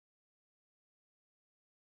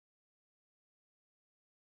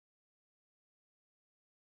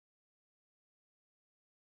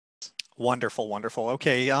Wonderful, wonderful.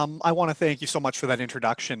 Okay, I want to thank you so much for that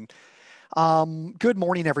introduction. Good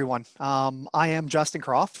morning, everyone. I am Justin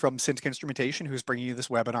Croft from Scintica Instrumentation, who's bringing you this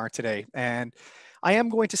webinar today. And I am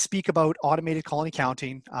going to speak about automated colony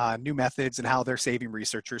counting, new methods, and how they're saving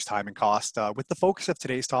researchers time and cost, with the focus of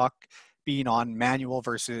today's talk being on manual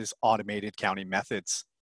versus automated counting methods.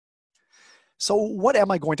 So what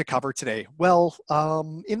am I going to cover today? Well,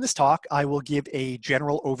 in this talk, I will give a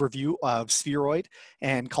general overview of spheroid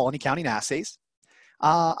and colony counting assays.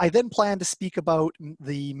 I then plan to speak about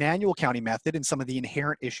the manual counting method and some of the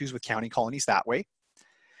inherent issues with counting colonies that way.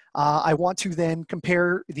 I want to then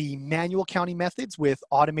compare the manual counting methods with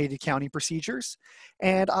automated counting procedures.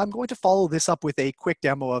 And I'm going to follow this up with a quick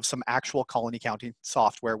demo of some actual colony counting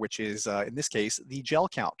software, which is, in this case, the gel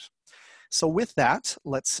count. So with that,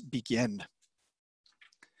 let's begin.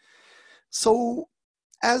 So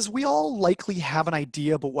as we all likely have an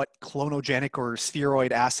idea about what clonogenic or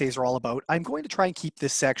spheroid assays are all about, I'm going to try and keep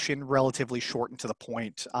this section relatively short and to the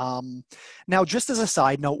point. Now, just as a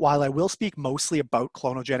side note, while I will speak mostly about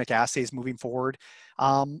clonogenic assays moving forward,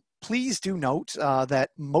 please do note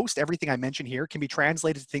that most everything I mention here can be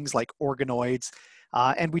translated to things like organoids,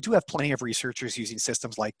 and we do have plenty of researchers using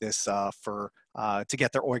systems like this to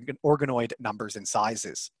get their organoid numbers and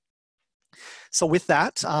sizes. So with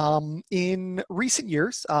that, in recent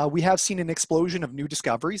years, we have seen an explosion of new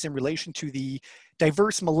discoveries in relation to the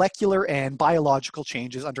diverse molecular and biological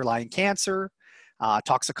changes underlying cancer,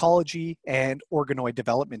 toxicology, and organoid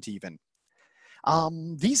development even.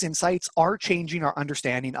 These insights are changing our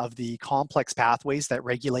understanding of the complex pathways that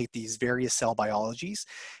regulate these various cell biologies,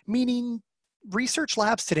 meaning research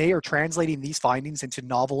labs today are translating these findings into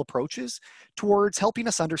novel approaches towards helping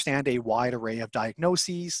us understand a wide array of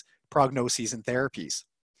diagnoses, prognoses, and therapies.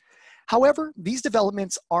 However, these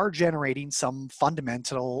developments are generating some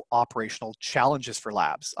fundamental operational challenges for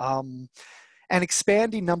labs. An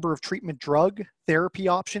expanding number of treatment drug therapy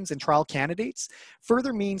options and trial candidates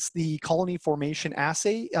further means the colony formation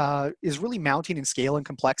assay is really mounting in scale and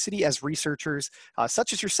complexity as researchers,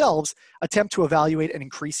 such as yourselves, attempt to evaluate an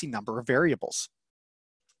increasing number of variables.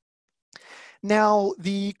 Now,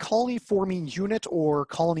 the colony forming unit or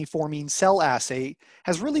colony forming cell assay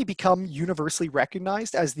has really become universally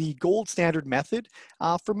recognized as the gold standard method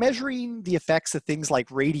for measuring the effects of things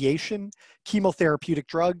like radiation, chemotherapeutic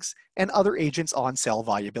drugs, and other agents on cell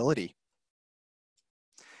viability.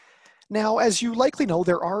 Now, as you likely know,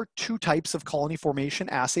 there are two types of colony formation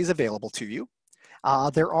assays available to you.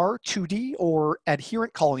 There are 2D or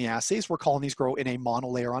adherent colony assays where colonies grow in a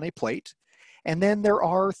monolayer on a plate. And then there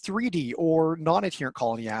are 3D or non-adherent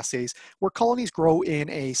colony assays where colonies grow in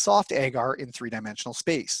a soft agar in three-dimensional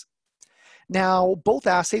space. Now, both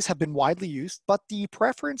assays have been widely used, but the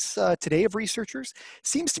preference today of researchers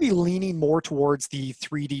seems to be leaning more towards the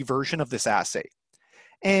 3D version of this assay.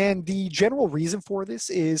 And the general reason for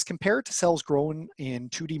this is compared to cells grown in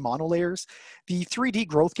 2D monolayers, the 3D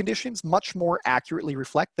growth conditions much more accurately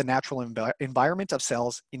reflect the natural environment of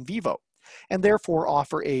cells in vivo, and therefore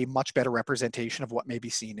offer a much better representation of what may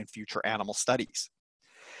be seen in future animal studies.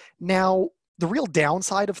 Now, the real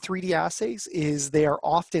downside of 3D assays is they are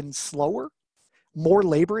often slower, more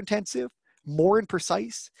labor intensive, more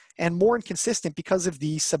imprecise, and more inconsistent because of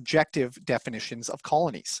the subjective definitions of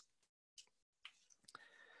colonies.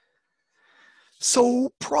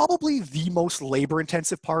 So probably the most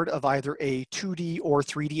labor-intensive part of either a 2D or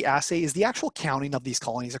 3D assay is the actual counting of these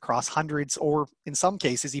colonies across hundreds or, in some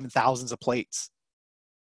cases, even thousands of plates.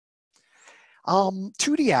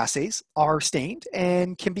 2D assays are stained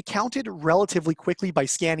and can be counted relatively quickly by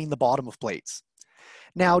scanning the bottom of plates.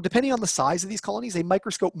 Now, depending on the size of these colonies, a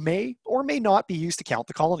microscope may or may not be used to count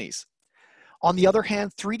the colonies. On the other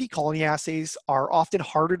hand, 3D colony assays are often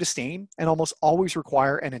harder to stain and almost always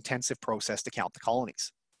require an intensive process to count the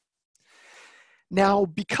colonies. Now,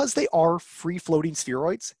 because they are free-floating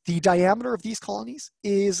spheroids, the diameter of these colonies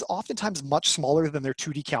is oftentimes much smaller than their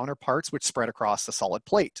 2D counterparts, which spread across a solid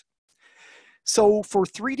plate. So for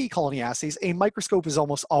 3D colony assays, a microscope is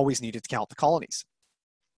almost always needed to count the colonies.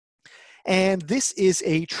 And this is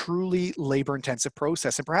a truly labor-intensive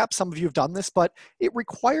process. And perhaps some of you have done this, but it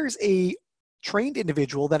requires a trained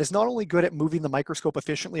individual that is not only good at moving the microscope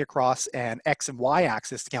efficiently across an X and Y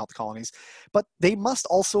axis to count the colonies, but they must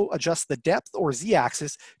also adjust the depth or Z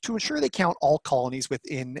axis to ensure they count all colonies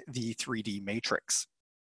within the 3D matrix.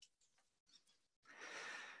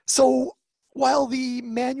 So while the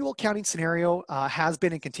manual counting scenario has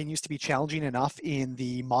been and continues to be challenging enough in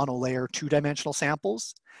the monolayer two-dimensional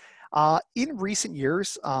samples, In recent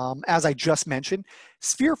years, as I just mentioned,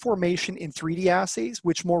 sphere formation in 3D assays,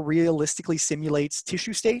 which more realistically simulates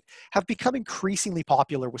tissue state, have become increasingly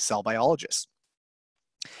popular with cell biologists.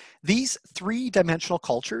 These three-dimensional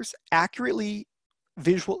cultures in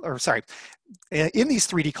these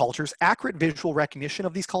 3D cultures, accurate visual recognition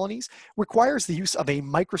of these colonies requires the use of a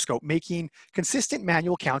microscope, making consistent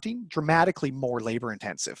manual counting dramatically more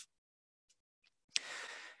labor-intensive.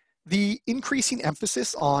 The increasing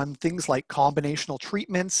emphasis on things like combinational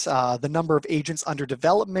treatments, the number of agents under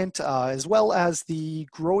development, as well as the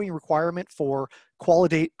growing requirement for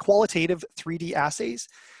qualitative 3D assays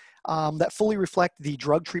that fully reflect the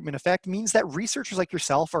drug treatment effect means that researchers like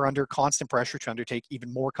yourself are under constant pressure to undertake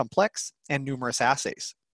even more complex and numerous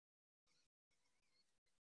assays.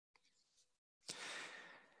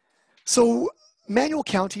 So, manual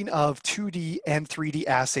counting of 2D and 3D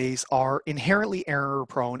assays are inherently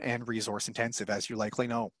error-prone and resource-intensive, as you likely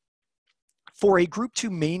know. For a group to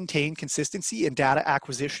maintain consistency in data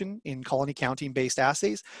acquisition in colony counting-based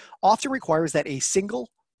assays often requires that a single,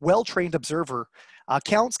 well-trained observer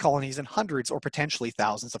counts colonies in hundreds or potentially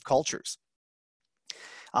thousands of cultures.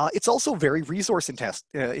 It's also very resource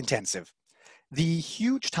intensive. The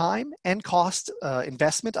huge time and cost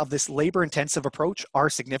investment of this labor-intensive approach are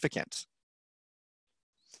significant.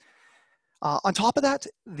 On top of that,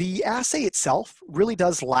 the assay itself really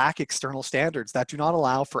does lack external standards that do not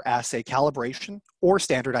allow for assay calibration or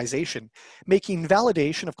standardization, making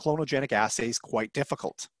validation of clonogenic assays quite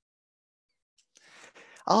difficult.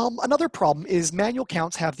 Another problem is manual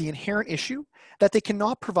counts have the inherent issue that they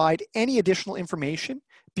cannot provide any additional information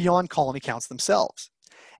beyond colony counts themselves.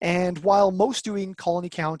 And while most doing colony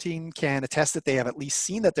counting can attest that they have at least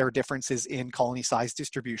seen that there are differences in colony size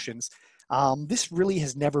distributions, this really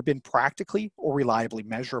has never been practically or reliably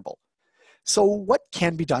measurable. So what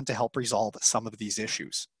can be done to help resolve some of these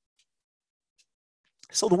issues?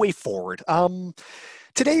 So the way forward.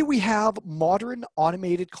 Today we have modern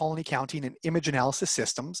automated colony counting and image analysis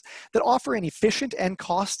systems that offer an efficient and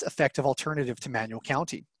cost-effective alternative to manual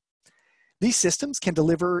counting. These systems can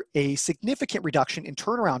deliver a significant reduction in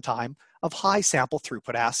turnaround time of high sample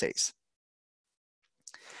throughput assays.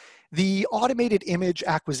 The automated image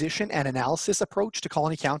acquisition and analysis approach to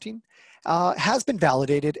colony counting has been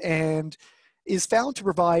validated and is found to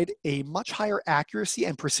provide a much higher accuracy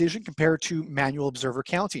and precision compared to manual observer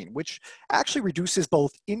counting, which actually reduces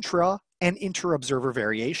both intra and inter-observer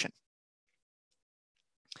variation.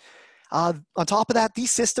 On top of that,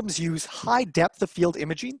 these systems use high depth of field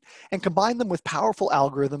imaging and combine them with powerful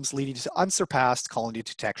algorithms leading to unsurpassed colony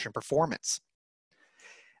detection performance.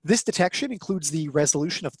 This detection includes the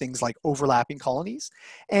resolution of things like overlapping colonies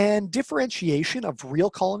and differentiation of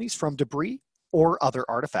real colonies from debris or other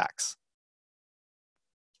artifacts.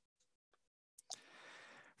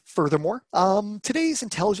 Furthermore, today's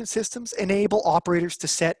intelligent systems enable operators to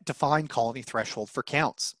set defined colony threshold for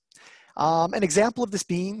counts. An example of this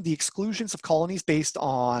being the exclusions of colonies based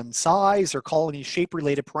on size or colony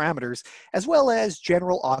shape-related parameters, as well as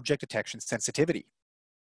general object detection sensitivity.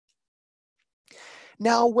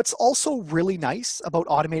 Now, what's also really nice about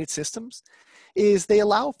automated systems is they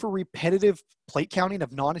allow for repetitive plate counting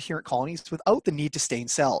of non-adherent colonies without the need to stain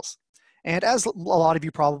cells. And as a lot of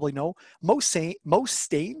you probably know, most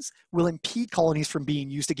stains will impede colonies from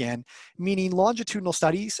being used again, meaning longitudinal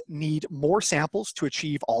studies need more samples to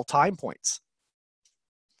achieve all time points.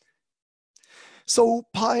 So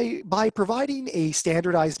by providing a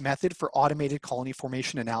standardized method for automated colony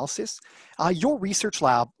formation analysis, your research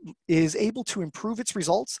lab is able to improve its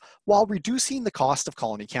results while reducing the cost of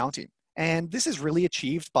colony counting. And this is really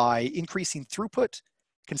achieved by increasing throughput,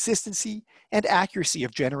 consistency, and accuracy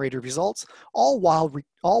of generated results, all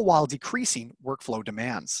while decreasing workflow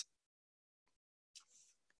demands.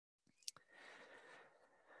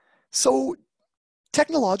 So,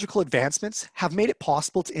 technological advancements have made it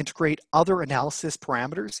possible to integrate other analysis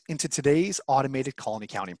parameters into today's automated colony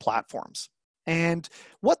counting platforms. And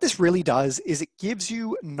what this really does is it gives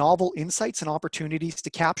you novel insights and opportunities to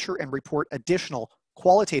capture and report additional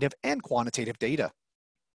qualitative and quantitative data.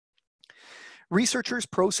 Researchers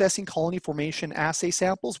processing colony formation assay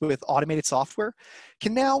samples with automated software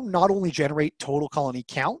can now not only generate total colony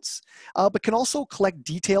counts, but can also collect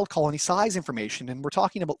detailed colony size information. And we're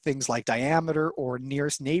talking about things like diameter or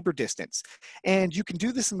nearest neighbor distance. And you can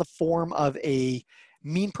do this in the form of a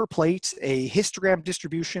mean per plate, a histogram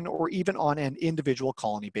distribution, or even on an individual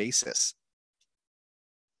colony basis.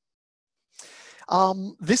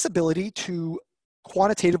 This ability to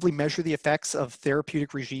quantitatively measure the effects of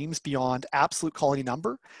therapeutic regimes beyond absolute colony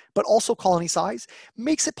number, but also colony size,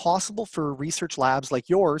 makes it possible for research labs like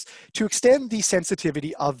yours to extend the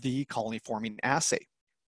sensitivity of the colony forming assay.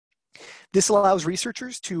 This allows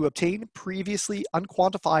researchers to obtain previously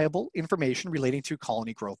unquantifiable information relating to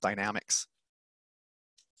colony growth dynamics.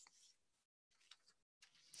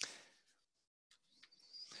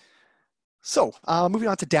 So moving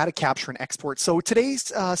on to data capture and export. So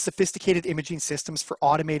today's sophisticated imaging systems for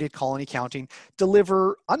automated colony counting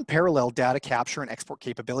deliver unparalleled data capture and export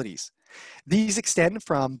capabilities. These extend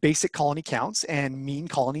from basic colony counts and mean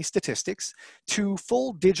colony statistics to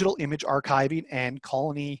full digital image archiving and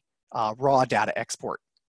colony raw data export.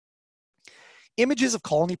 Images of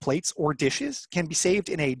colony plates or dishes can be saved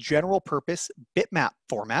in a general purpose bitmap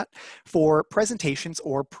format for presentations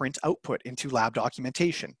or print output into lab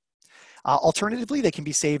documentation. Alternatively, they can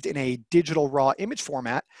be saved in a digital raw image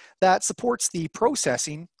format that supports the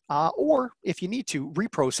processing or, if you need to,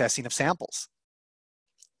 reprocessing of samples.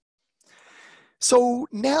 So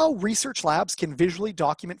now research labs can visually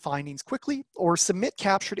document findings quickly or submit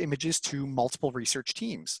captured images to multiple research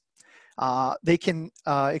teams. They can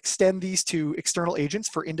extend these to external agents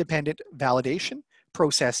for independent validation,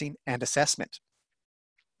 processing, and assessment.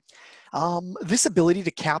 This ability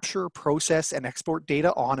to capture, process, and export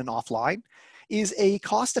data on and offline is a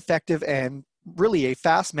cost-effective and really a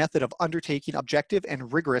fast method of undertaking objective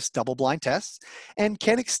and rigorous double-blind tests, and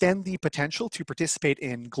can extend the potential to participate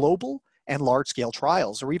in global and large-scale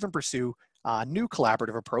trials, or even pursue new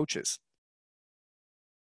collaborative approaches.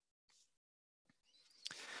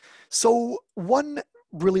 So one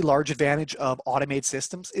really large advantage of automated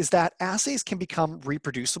systems is that assays can become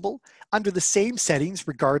reproducible under the same settings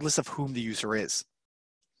regardless of whom the user is.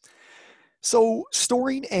 So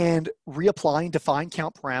storing and reapplying defined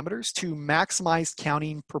count parameters to maximize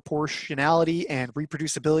counting proportionality and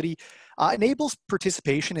reproducibility enables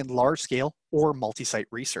participation in large-scale or multi-site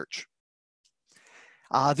research.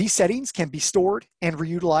 These settings can be stored and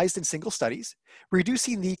reutilized in single studies,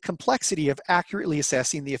 reducing the complexity of accurately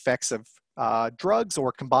assessing the effects of drugs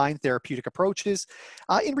or combined therapeutic approaches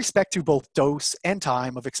in respect to both dose and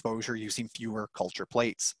time of exposure using fewer culture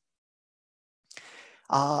plates.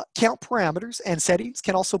 Count parameters and settings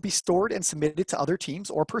can also be stored and submitted to other teams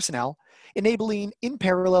or personnel, enabling in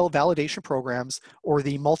parallel validation programs or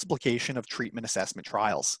the multiplication of treatment assessment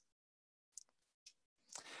trials.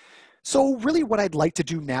 So really what I'd like to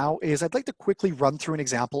do now is I'd like to quickly run through an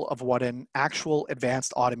example of what an actual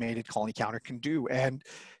advanced automated colony counter can do. And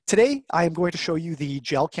today I am going to show you the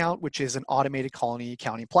Gel Count, which is an automated colony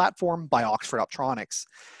counting platform by Oxford Optronics.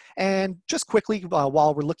 And just quickly,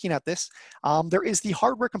 while we're looking at this, there is the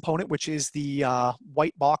hardware component, which is the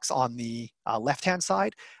white box on the left-hand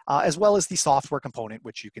side, as well as the software component,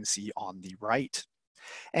 which you can see on the right.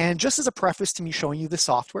 And just as a preface to me showing you the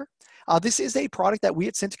software, this is a product that we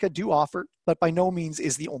at Scintica do offer, but by no means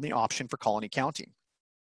is the only option for colony counting.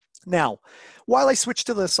 Now, while I switch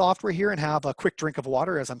to the software here and have a quick drink of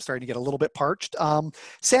water as I'm starting to get a little bit parched,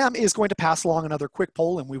 Sam is going to pass along another quick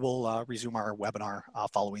poll and we will resume our webinar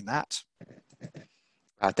following that.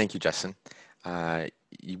 Thank you, Justin.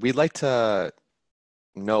 We'd like to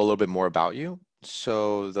know a little bit more about you.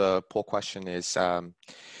 So the poll question is,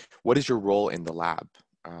 what is your role in the lab?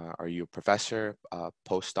 Are you a professor,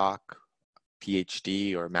 postdoc,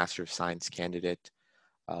 PhD, or Master of Science candidate,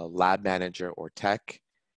 lab manager, or tech?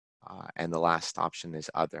 And the last option is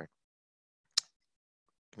other.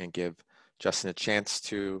 I'm going to give Justin a chance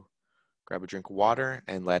to grab a drink of water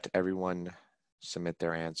and let everyone submit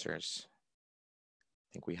their answers. I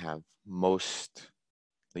think we have mostly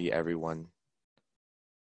everyone.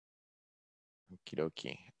 Okie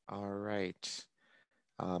dokie. All right.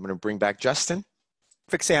 I'm going to bring back Justin.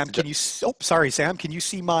 Perfect, Sam. Can you? Oh, sorry, Sam. Can you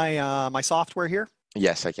see my my software here?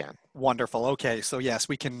 Yes, I can. Wonderful. Okay, so yes,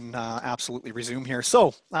 we can absolutely resume here.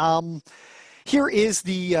 So here is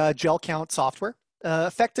the Gel Count software.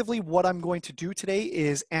 Effectively, what I'm going to do today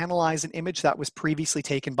is analyze an image that was previously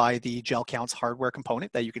taken by the Gel Count's hardware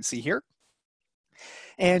component that you can see here.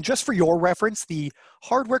 And just for your reference, the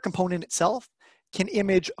hardware component itself can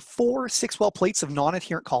image 4 6-well plates of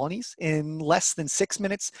non-adherent colonies in less than 6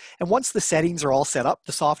 minutes. And once the settings are all set up,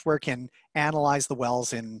 the software can analyze the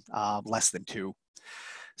wells in less than 2.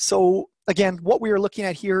 So again, what we are looking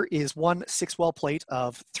at here is one 6-well plate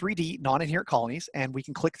of 3D non-adherent colonies, and we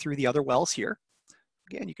can click through the other wells here.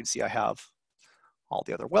 Again, you can see I have all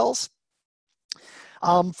the other wells.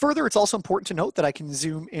 Further, it's also important to note that I can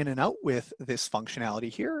zoom in and out with this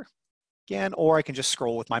functionality here, again, or I can just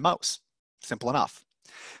scroll with my mouse. Simple enough.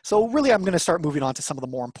 So really, I'm going to start moving on to some of the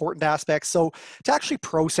more important aspects. So to actually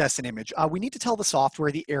process an image, we need to tell the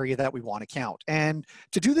software the area that we want to count. And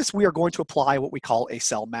to do this, we are going to apply what we call a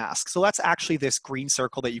cell mask. So that's actually this green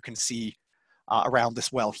circle that you can see around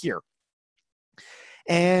this well here.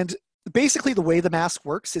 And basically, the way the mask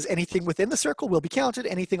works is anything within the circle will be counted.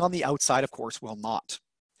 Anything on the outside, of course, will not.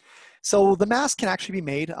 So the mask can actually be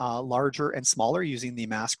made larger and smaller using the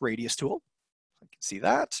mask radius tool. You can see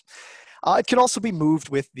that. It can also be moved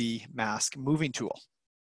with the mask moving tool.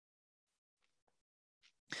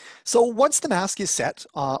 So once the mask is set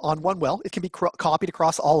on one well, it can be copied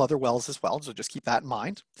across all other wells as well, so just keep that in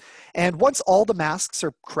mind. And once all the masks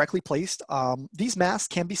are correctly placed, these masks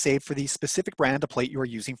can be saved for the specific brand of plate you are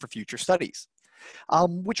using for future studies,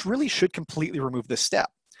 which really should completely remove this step.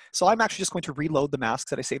 So I'm actually just going to reload the masks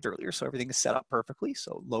that I saved earlier, so everything is set up perfectly.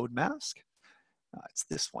 So load mask, it's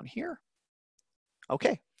this one here.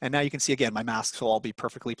 Okay, and now you can see again, my masks will all be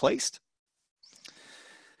perfectly placed.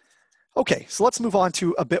 Okay, so let's move on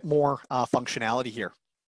to a bit more functionality here.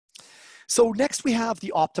 So next we have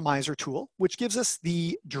the optimizer tool, which gives us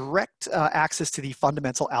the direct access to the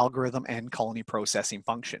fundamental algorithm and colony processing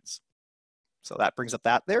functions. So that brings up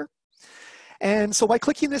that there. And so by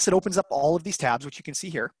clicking this, it opens up all of these tabs, which you can see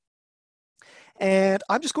here. And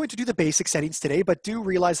I'm just going to do the basic settings today, but do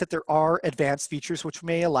realize that there are advanced features which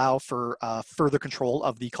may allow for further control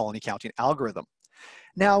of the colony counting algorithm.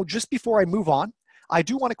 Now, just before I move on, I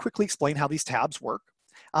do want to quickly explain how these tabs work.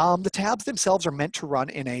 The tabs themselves are meant to run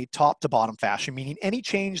in a top to bottom fashion, meaning any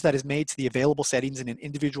change that is made to the available settings in an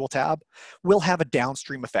individual tab will have a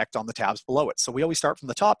downstream effect on the tabs below it. So we always start from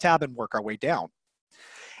the top tab and work our way down.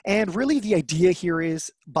 And really the idea here is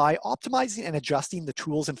by optimizing and adjusting the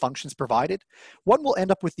tools and functions provided, one will end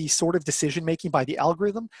up with the sort of decision making by the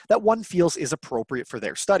algorithm that one feels is appropriate for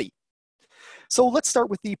their study. So let's start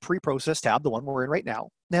with the pre-process tab, the one we're in right now.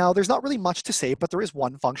 Now, there's not really much to say, but there is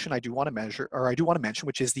one function I do want to mention,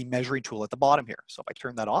 which is the measuring tool at the bottom here. So if I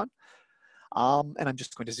turn that on, and I'm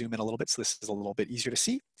just going to zoom in a little bit so this is a little bit easier to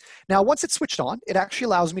see. Now, once it's switched on, it actually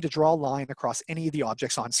allows me to draw a line across any of the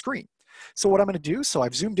objects on screen. So what I'm going to do, so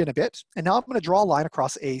I've zoomed in a bit, and now I'm going to draw a line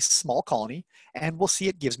across a small colony, and we'll see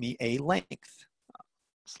it gives me a length.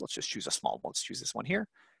 So let's just choose a small one. Let's choose this one here.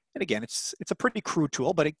 And again, it's a pretty crude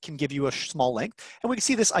tool, but it can give you a small length. And we can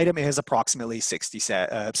see this item is approximately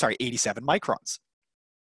 87 microns.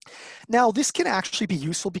 Now, this can actually be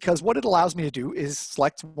useful because what it allows me to do is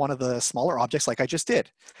select one of the smaller objects like I just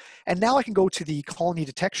did. And now I can go to the colony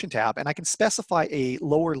detection tab and I can specify a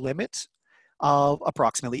lower limit of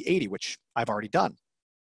approximately 80, which I've already done.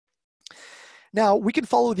 Now, we can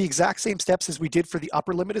follow the exact same steps as we did for the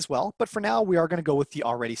upper limit as well, but for now, we are going to go with the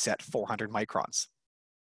already set 400 microns.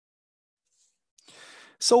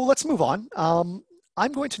 So let's move on.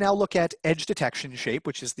 I'm going to now look at edge detection shape,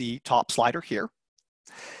 which is the top slider here.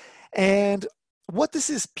 And what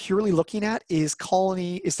this is purely looking at is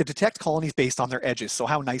to detect colonies based on their edges, so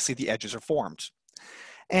how nicely the edges are formed.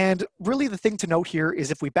 And really the thing to note here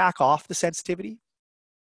is if we back off the sensitivity,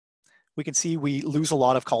 we can see we lose a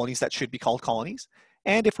lot of colonies that should be called colonies.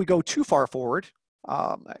 And if we go too far forward,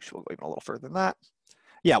 actually we'll go even a little further than that.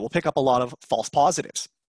 Yeah, we'll pick up a lot of false positives.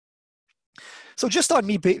 So just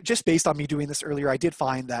based on me doing this earlier, I did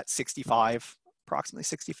find that approximately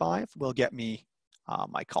 65 will get me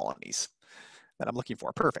my colonies that I'm looking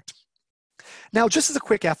for. Perfect. Now, just as a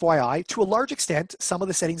quick FYI, to a large extent, some of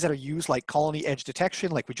the settings that are used, like colony edge detection,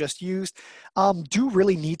 like we just used, do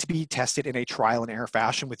really need to be tested in a trial and error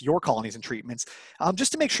fashion with your colonies and treatments,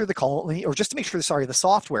 just to make sure the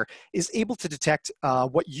software is able to detect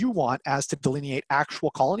what you want as to delineate actual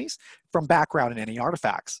colonies from background in any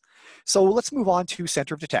artifacts. So let's move on to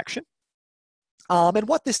center of detection. And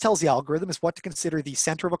what this tells the algorithm is what to consider the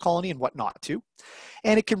center of a colony and what not to.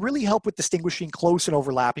 And it can really help with distinguishing close and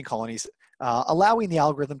overlapping colonies, allowing the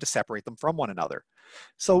algorithm to separate them from one another.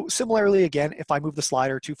 So similarly, again, if I move the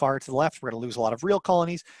slider too far to the left, we're going to lose a lot of real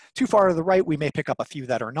colonies. Too far to the right, we may pick up a few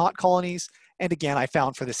that are not colonies. And again, I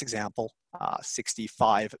found for this example,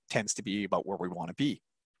 65 tends to be about where we want to be.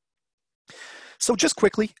 So just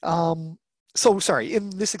quickly, in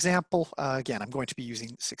this example, again, I'm going to be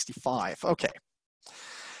using 65. Okay.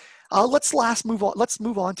 Let's move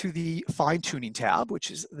on to the fine tuning tab, which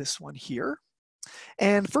is this one here.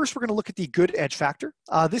 And first, we're going to look at the good edge factor.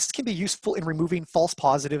 This can be useful in removing false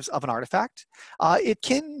positives of an artifact. It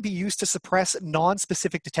can be used to suppress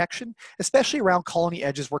non-specific detection, especially around colony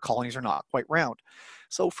edges where colonies are not quite round.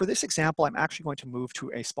 So for this example, I'm actually going to move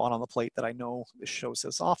to a spot on the plate that I know this shows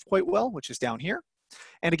us off quite well, which is down here.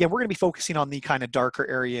 And again, we're going to be focusing on the kind of darker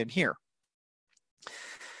area in here.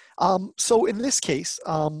 So in this case,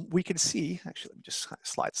 we can see, actually, let me just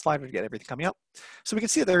slide to get everything coming up. So we can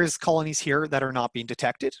see that there is colonies here that are not being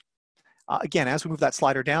detected. Again, as we move that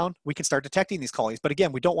slider down, we can start detecting these colonies. But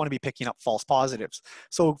again, we don't want to be picking up false positives.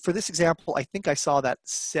 So for this example, I think I saw that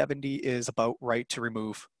 70 is about right to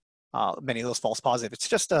remove many of those false positives.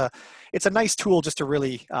 It's a nice tool just to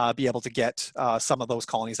really be able to get some of those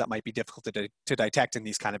colonies that might be difficult to detect in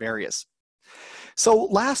these kind of areas. So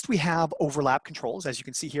last we have overlap controls, as you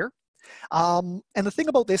can see here. And the thing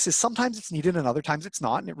about this is sometimes it's needed and other times it's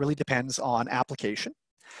not, and it really depends on application.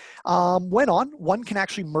 When on, one can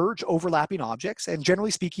actually merge overlapping objects, and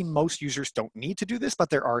generally speaking, most users don't need to do this, but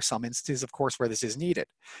there are some instances, of course, where this is needed.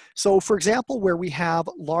 So for example, where we have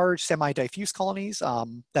large semi-diffuse colonies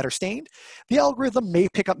that are stained, the algorithm may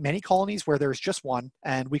pick up many colonies where there's just one,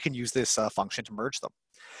 and we can use this function to merge them.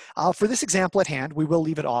 For this example at hand, we will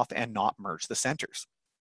leave it off and not merge the centers.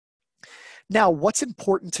 Now, what's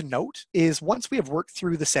important to note is once we have worked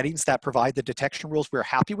through the settings that provide the detection rules we're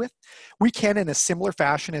happy with, we can, in a similar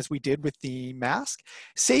fashion as we did with the mask,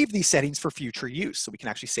 save these settings for future use. So we can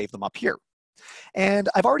actually save them up here. And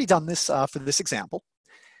I've already done this for this example.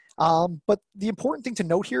 But the important thing to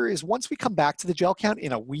note here is once we come back to the gel count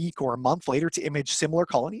in a week or a month later to image similar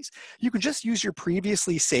colonies, you can just use your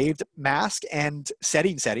previously saved mask and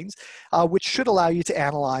settings, which should allow you to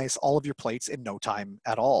analyze all of your plates in no time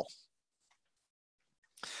at all.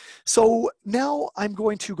 So now I'm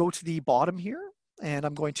going to go to the bottom here and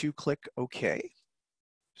I'm going to click OK.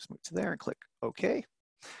 Just move to there and click OK.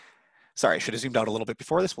 Sorry, I should have zoomed out a little bit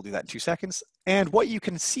before this. We'll do that in 2 seconds. And what you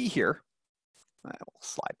can see here, I will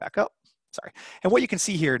slide back up. Sorry. And what you can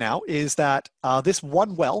see here now is that this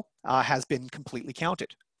one well has been completely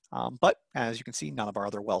counted. But as you can see, none of our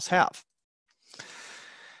other wells have.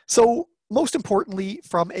 So most importantly,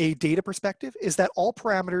 from a data perspective, is that all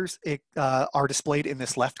parameters are displayed in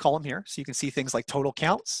this left column here. So you can see things like total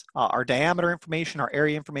counts, our diameter information, our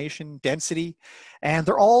area information, density, and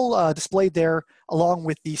they're all displayed there along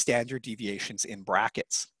with the standard deviations in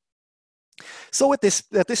brackets. So at this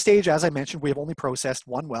stage, as I mentioned, we have only processed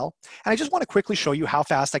one well, and I just want to quickly show you how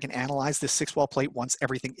fast I can analyze this 6-well plate once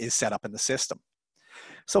everything is set up in the system.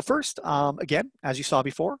 So first, again, as you saw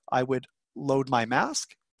before, I would load my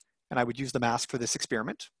mask, and I would use the mask for this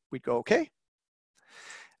experiment. We'd go OK.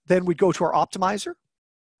 Then we'd go to our optimizer.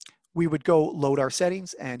 We would go load our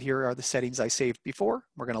settings, and here are the settings I saved before.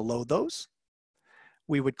 We're going to load those.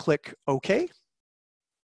 We would click OK.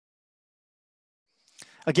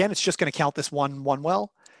 Again, it's just going to count this one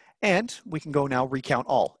well, and we can go now recount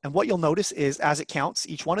all. And what you'll notice is as it counts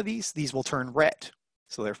each one of these will turn red.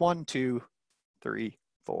 So there's 1, 2, 3,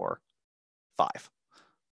 4, 5.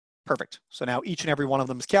 Perfect. So now each and every one of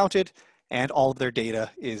them is counted, and all of their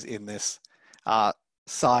data is in this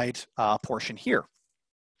side portion here.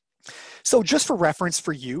 So just for reference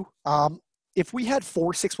for you, if we had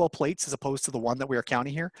 4 6-well plates as opposed to the one that we are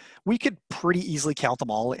counting here, we could pretty easily count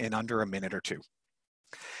them all in under a minute or 2.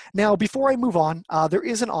 Now, before I move on, there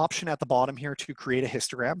is an option at the bottom here to create a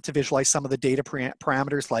histogram to visualize some of the data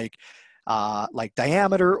parameters like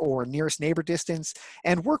diameter or nearest neighbor distance,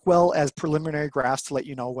 and work well as preliminary graphs to let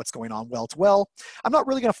you know what's going on well to well. I'm not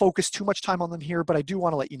really going to focus too much time on them here, but I do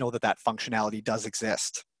want to let you know that that functionality does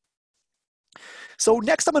exist. So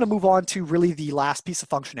next I'm going to move on to really the last piece of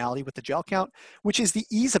functionality with the gel count, which is the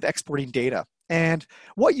ease of exporting data. And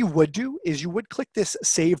what you would do is you would click this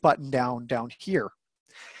save button down here.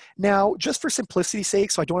 Now, just for simplicity's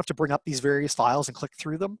sake, so I don't have to bring up these various files and click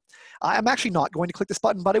through them, I'm actually not going to click this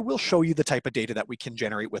button, but I will show you the type of data that we can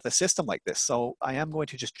generate with a system like this. So I am going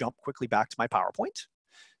to just jump quickly back to my PowerPoint.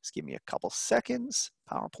 Just give me a couple seconds.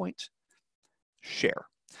 PowerPoint, share.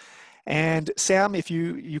 And Sam, if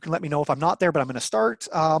you can let me know if I'm not there, but I'm going to start.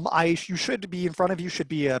 You should be in front of you should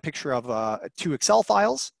be a picture of 2 Excel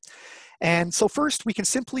files. And so first, we can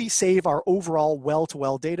simply save our overall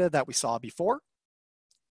well-to-well data that we saw before.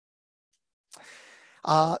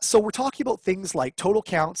 So we're talking about things like total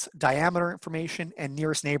counts, diameter information, and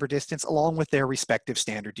nearest neighbor distance, along with their respective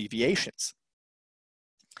standard deviations.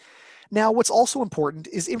 Now, what's also important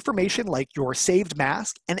is information like your saved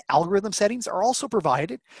mask and algorithm settings are also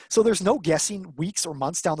provided, so there's no guessing weeks or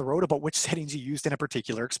months down the road about which settings you used in a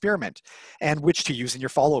particular experiment and which to use in your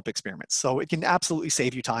follow-up experiments. So it can absolutely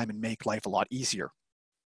save you time and make life a lot easier.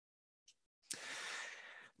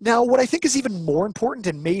 Now, what I think is even more important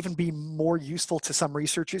and may even be more useful to some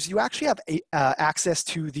researchers, you actually have access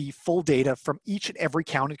to the full data from each and every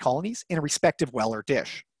counted colonies in a respective well or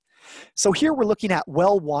dish. So here we're looking at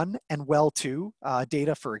well 1 and well 2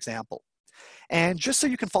 data, for example. And just so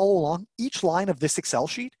you can follow along, each line of this Excel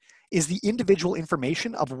sheet is the individual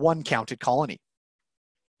information of one counted colony.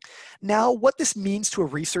 Now, what this means to a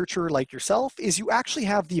researcher like yourself is you actually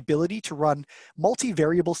have the ability to run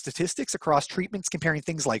multivariable statistics across treatments comparing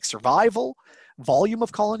things like survival, volume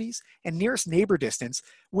of colonies, and nearest neighbor distance,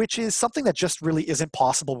 which is something that just really isn't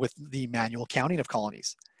possible with the manual counting of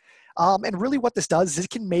colonies. And really what this does is it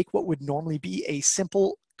can make what would normally be a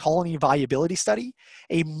simple colony viability study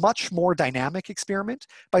a much more dynamic experiment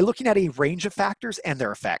by looking at a range of factors and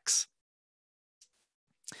their effects.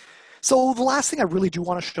 So the last thing I really do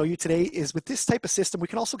want to show you today is with this type of system, we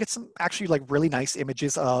can also get some actually like really nice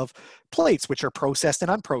images of plates, which are processed and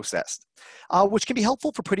unprocessed, which can be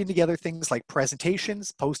helpful for putting together things like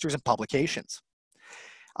presentations, posters, and publications.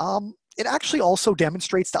 It actually also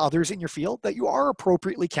demonstrates to others in your field that you are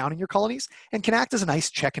appropriately counting your colonies and can act as a nice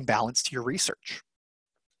check and balance to your research.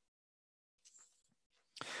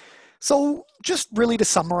 So just really to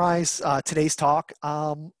summarize today's talk,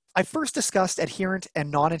 I first discussed adherent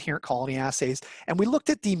and non-adherent colony assays, and we looked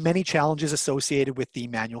at the many challenges associated with the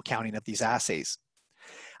manual counting of these assays.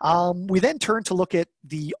 We then turned to look at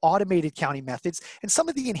the automated counting methods and some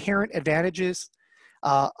of the inherent advantages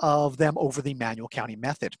of them over the manual counting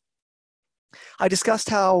method. I discussed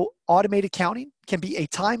how automated counting can be a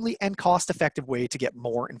timely and cost-effective way to get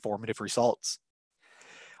more informative results.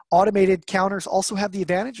 Automated counters also have the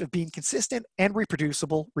advantage of being consistent and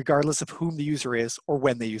reproducible regardless of whom the user is or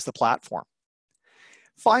when they use the platform.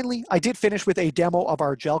 Finally, I did finish with a demo of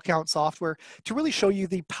our gel count software to really show you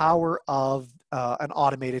the power of an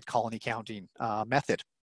automated colony counting method.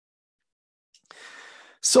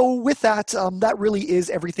 So with that, that really is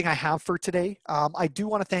everything I have for today. I do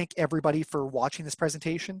want to thank everybody for watching this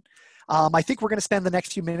presentation. I think we're going to spend the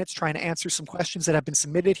next few minutes trying to answer some questions that have been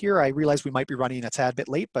submitted here. I realize we might be running a tad bit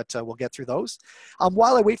late, but we'll get through those.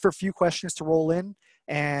 While I wait for a few questions to roll in,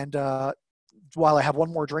 and while I have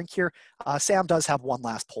one more drink here, Sam does have one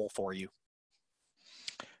last poll for you.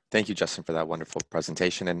 Thank you, Justin, for that wonderful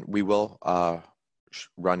presentation. And we will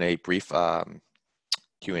run a brief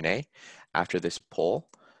Q&A after this poll.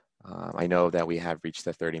 I know that we have reached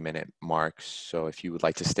the 30-minute mark, so if you would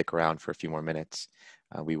like to stick around for a few more minutes,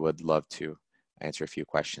 we would love to answer a few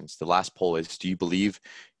questions. The last poll is, do you believe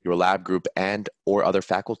your lab group and or other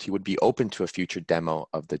faculty would be open to a future demo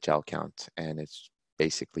of the gel count? And it's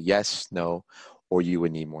basically yes, no, or you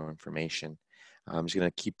would need more information. I'm just going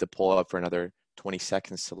to keep the poll up for another 20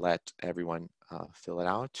 seconds to let everyone fill it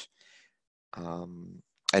out.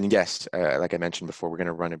 And yes, like I mentioned before, we're going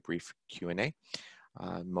to run a brief Q&A.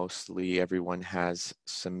 Mostly everyone has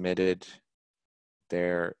submitted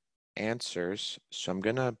their answers, so I'm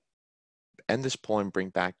going to end this poll and bring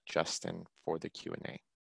back Justin for the Q&A.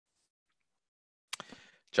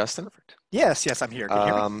 Justin? Perfect. Yes, I'm here. Can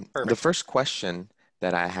you hear me? Perfect. The first question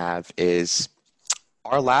that I have is,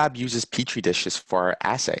 our lab uses Petri dishes for our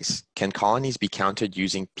assays. Can colonies be counted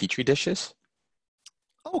using Petri dishes?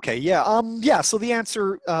 Okay, so the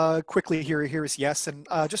answer quickly here is yes, and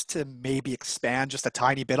just to maybe expand just a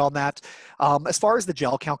tiny bit on that, as far as the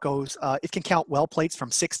gel count goes, it can count well plates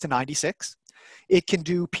from 6 to 96. It can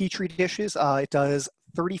do Petri dishes. It does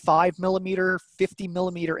 35 millimeter, 50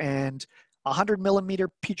 millimeter, and 100 millimeter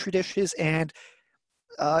Petri dishes, and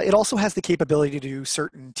it also has the capability to do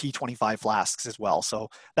certain T25 flasks as well. So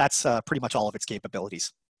that's pretty much all of its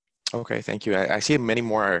capabilities. Okay, thank you. I see many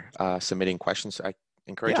more submitting questions. I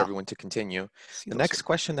encourage everyone to continue. The next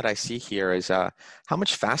question that I see here is, how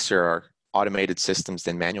much faster are automated systems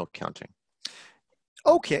than manual counting?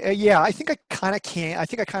 Okay, I think I kind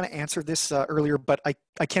of answered this earlier, but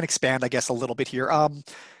I can expand, I guess, a little bit here.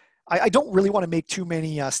 I don't really want to make too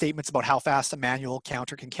many statements about how fast a manual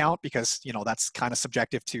counter can count because, that's kind of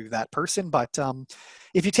subjective to that person. But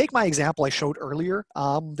if you take my example I showed earlier,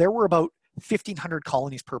 there were about 1,500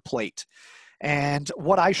 colonies per plate. And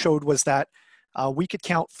what I showed was that we could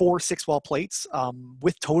count 4 6-well plates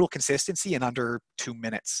with total consistency in under 2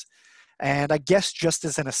 minutes. And I guess just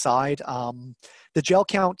as an aside, the gel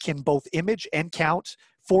count can both image and count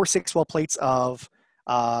 4 6-well plates of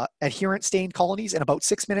adherent stained colonies in about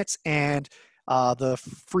 6 minutes, and the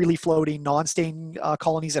freely floating non-stained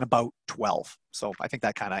colonies in about 12. So I think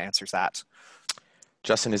that kind of answers that.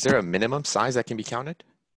 Justin, is there a minimum size that can be counted?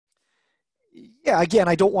 Yeah, again,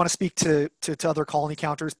 I don't want to speak to other colony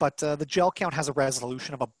counters, but the gel count has a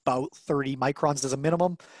resolution of about 30 microns as a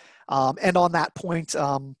minimum. And on that point,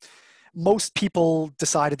 most people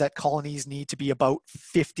decided that colonies need to be about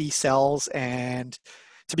 50 cells and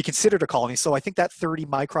to be considered a colony. So I think that 30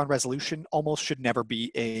 micron resolution almost should never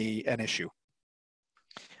be an issue.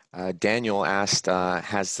 Daniel asked,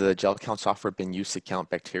 has the gel count software been used to count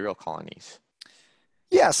bacterial colonies?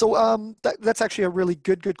 Yeah, so that's actually a really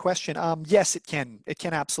good question. Yes, it can. It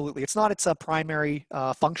can absolutely. It's not its a primary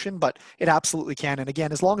function, but it absolutely can. And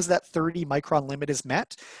again, as long as that 30 micron limit is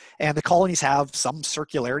met, and the colonies have some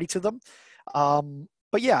circularity to them.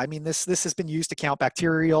 But yeah, I mean, this has been used to count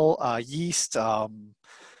bacterial, yeast,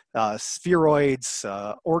 spheroids,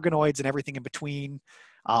 organoids, and everything in between.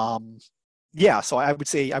 Um, yeah, so I would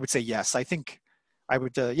say yes. I think I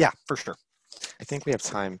would. Yeah, for sure. I think we have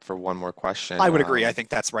time for one more I question. would agree. I think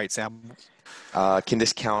that's right, Sam. Can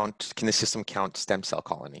this system count stem cell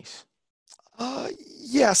colonies?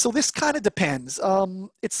 Yeah, so this kind of depends.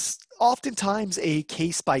 It's oftentimes a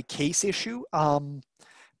case by case issue,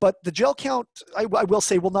 but the gel count, I will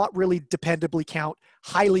say, will not really dependably count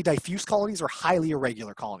highly diffuse colonies or highly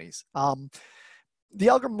irregular colonies. The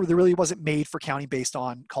algorithm really wasn't made for counting based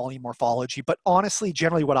on colony morphology, but honestly,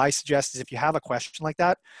 generally, what I suggest is if you have a question like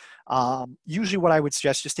that, usually what I would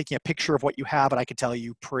suggest is just taking a picture of what you have, and I can tell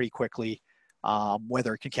you pretty quickly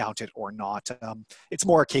whether it can count it or not. It's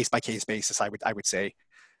more a case by case basis, I would say.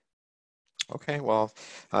 Okay, well,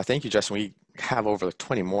 thank you, Justin. We have over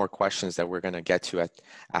 20 more questions that we're going to get to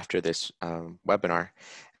after this webinar.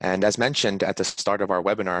 And as mentioned at the start of our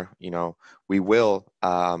webinar, we will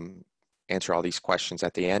answer all these questions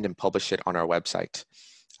at the end and publish it on our website.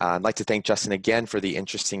 I'd like to thank Justin again for the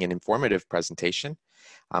interesting and informative presentation.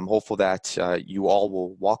 I'm hopeful that you all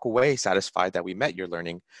will walk away satisfied that we met your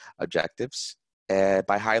learning objectives by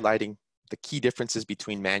highlighting the key differences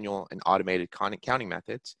between manual and automated counting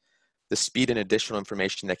methods, the speed and additional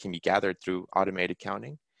information that can be gathered through automated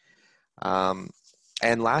counting.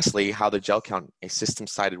 And lastly, how the gel count, a system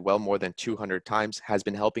cited well more than 200 times, has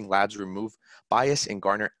been helping labs remove bias and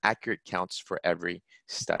garner accurate counts for every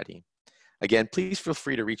study. Again, please feel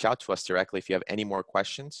free to reach out to us directly if you have any more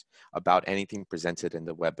questions about anything presented in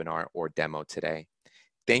the webinar or demo today.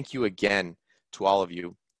 Thank you again to all of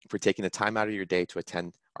you for taking the time out of your day to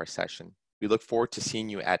attend our session. We look forward to seeing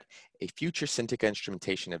you at a future Scintica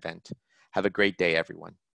Instrumentation event. Have a great day,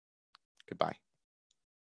 everyone. Goodbye.